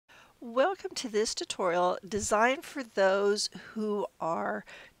Welcome to this tutorial designed for those who are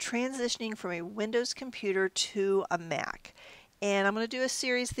transitioning from a Windows computer to a Mac. And I'm going to do a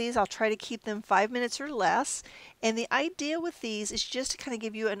series of these. I'll try to keep them 5 minutes or less. And the idea with these is just to kind of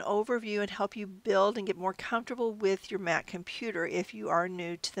give you an overview and help you build and get more comfortable with your Mac computer if you are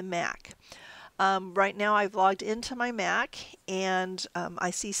new to the Mac. Right now I've logged into my Mac and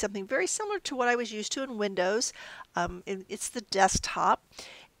I see something very similar to what I was used to in Windows. It's the desktop.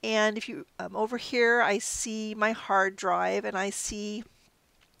 And if you over here, I see my hard drive and I see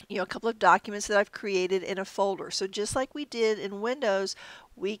a couple of documents that I've created in a folder. So just like we did in Windows,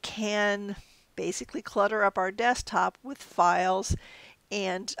 we can basically clutter up our desktop with files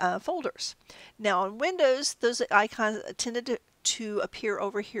and folders. Now on Windows, those icons tended to appear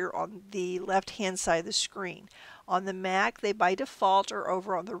over here on the left hand side of the screen. On the Mac, they by default are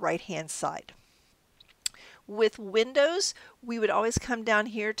over on the right hand side. With Windows, we would always come down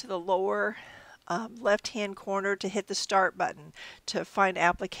here to the lower left-hand corner to hit the Start button to find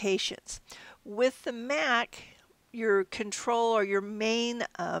applications. With the Mac, your control or your main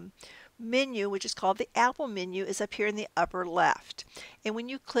menu, which is called the Apple menu, is up here in the upper left. And when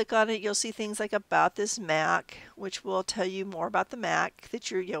you click on it, you'll see things like About This Mac, which will tell you more about the Mac,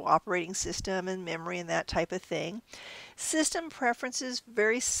 that your operating system and memory and that type of thing. System Preferences,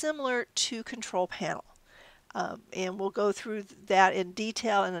 very similar to Control Panel. And we'll go through that in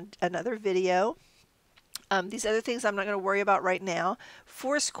detail in another video. These other things I'm not going to worry about right now.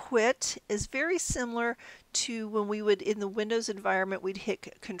 Force Quit is very similar to when we would, in the Windows environment, we'd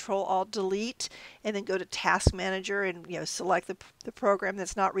hit Control-Alt-Delete and then go to Task Manager and select the program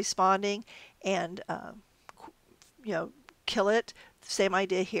that's not responding and kill it. Same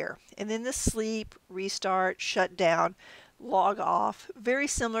idea here. And then the Sleep, Restart, Shut Down, Log Off. Very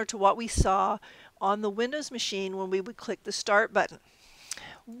similar to what we saw on the Windows machine when we would click the Start button.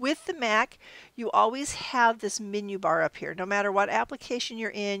 With the Mac, you always have this menu bar up here. No matter what application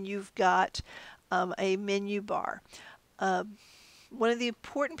you're in, you've got a menu bar. One of the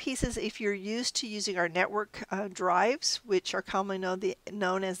important pieces, if you're used to using our network drives, which are commonly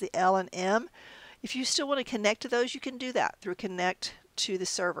known as the L and M, if you still want to connect to those, you can do that through Connect to the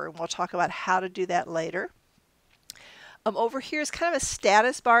server. And we'll talk about how to do that later. Over here is kind of a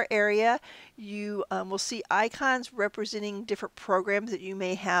status bar area. You will see icons representing different programs that you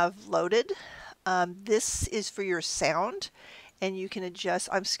may have loaded. This is for your sound, and you can adjust,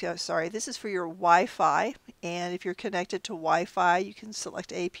 this is for your Wi-Fi, and if you're connected to Wi-Fi, you can select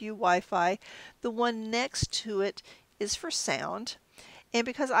APU Wi-Fi. The one next to it is for sound. And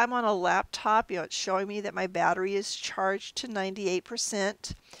because I'm on a laptop, it's showing me that my battery is charged to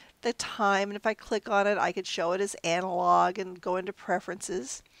 98%. The time, and if I click on it, I could show it as analog and go into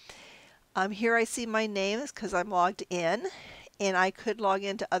preferences. Here I see my name because I'm logged in, and I could log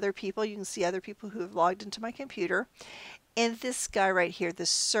into other people. You can see other people who have logged into my computer. And this guy right here, the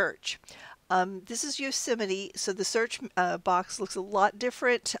search. This is Yosemite, so the search box looks a lot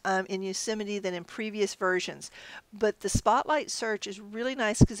different in Yosemite than in previous versions. But the Spotlight search is really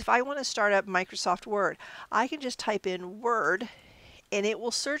nice because if I want to start up Microsoft Word, I can just type in Word and it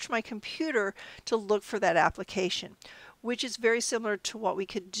will search my computer to look for that application, which is very similar to what we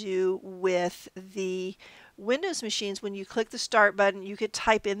could do with the Windows machines. When you click the Start button, you could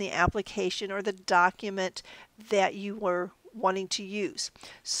type in the application or the document that you were wanting to use.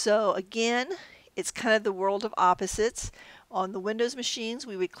 So again, it's kind of the world of opposites. On the Windows machines,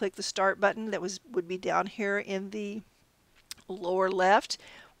 we would click the Start button that would be down here in the lower left.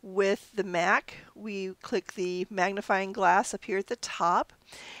 With the Mac, we click the magnifying glass up here at the top.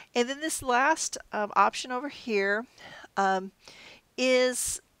 And then this last option over here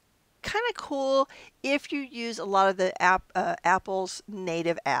is kind of cool if you use a lot of the Apple's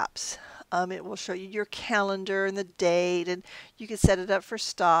native apps. It will show you your calendar and the date, and you can set it up for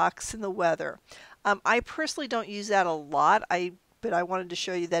stocks and the weather. I personally don't use that a lot, but I wanted to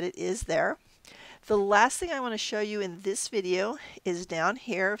show you that it is there. The last thing I want to show you in this video is down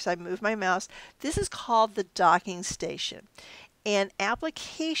here. If I move my mouse, this is called the docking station. And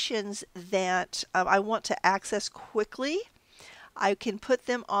applications that I want to access quickly, I can put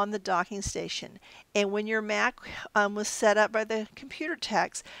them on the docking station. And when your Mac was set up by the computer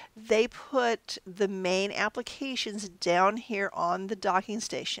techs, they put the main applications down here on the docking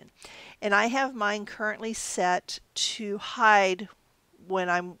station. And I have mine currently set to hide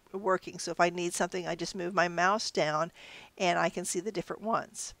when I'm working. So if I need something, I just move my mouse down and I can see the different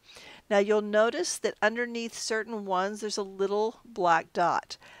ones. Now you'll notice that underneath certain ones there's a little black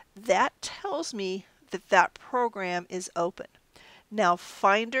dot. That tells me that that program is open. Now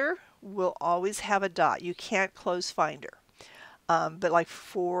Finder will always have a dot. You can't close Finder. but like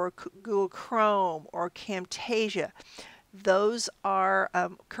for Google Chrome or Camtasia, those are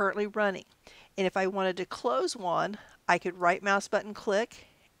currently running. And if I wanted to close one, I could right mouse button click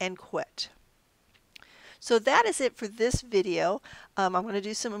and quit. So that is it for this video. I'm going to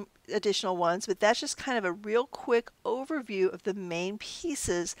do some additional ones, but that's just kind of a real quick overview of the main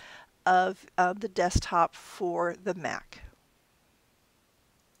pieces of the desktop for the Mac.